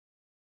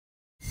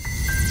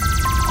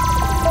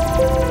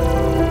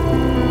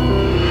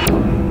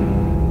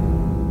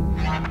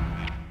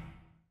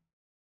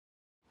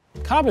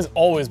COBB has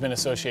always been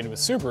associated with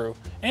Subaru,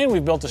 and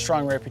we've built a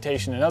strong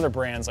reputation in other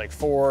brands like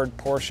Ford,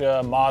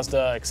 Porsche,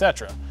 Mazda,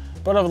 etc.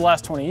 But over the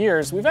last 20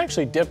 years, we've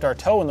actually dipped our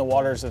toe in the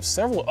waters of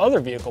several other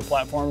vehicle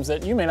platforms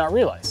that you may not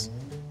realize.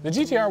 The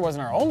GTR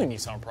wasn't our only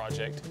Nissan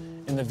project.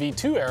 In the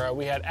V2 era,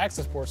 we had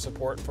access port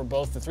support for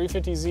both the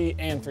 350Z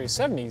and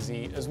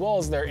 370Z, as well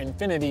as their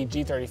Infiniti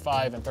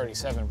G35 and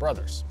 37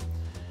 brothers.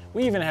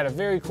 We even had a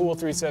very cool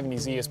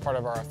 370Z as part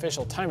of our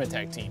official time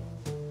attack team.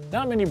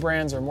 Not many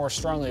brands are more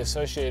strongly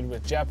associated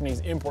with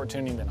Japanese import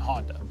tuning than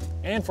Honda.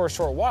 And for a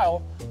short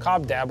while,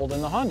 COBB dabbled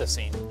in the Honda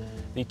scene.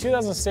 The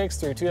 2006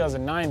 through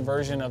 2009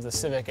 version of the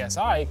Civic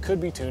Si could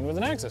be tuned with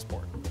an access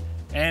port.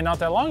 And not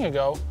that long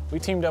ago, we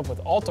teamed up with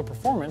Alta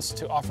Performance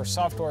to offer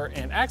software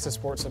and access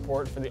port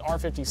support for the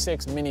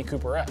R56 Mini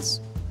Cooper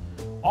S.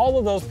 All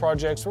of those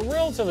projects were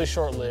relatively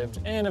short-lived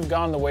and have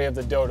gone the way of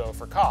the dodo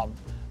for COBB,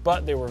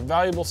 but they were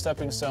valuable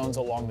stepping stones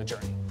along the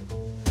journey.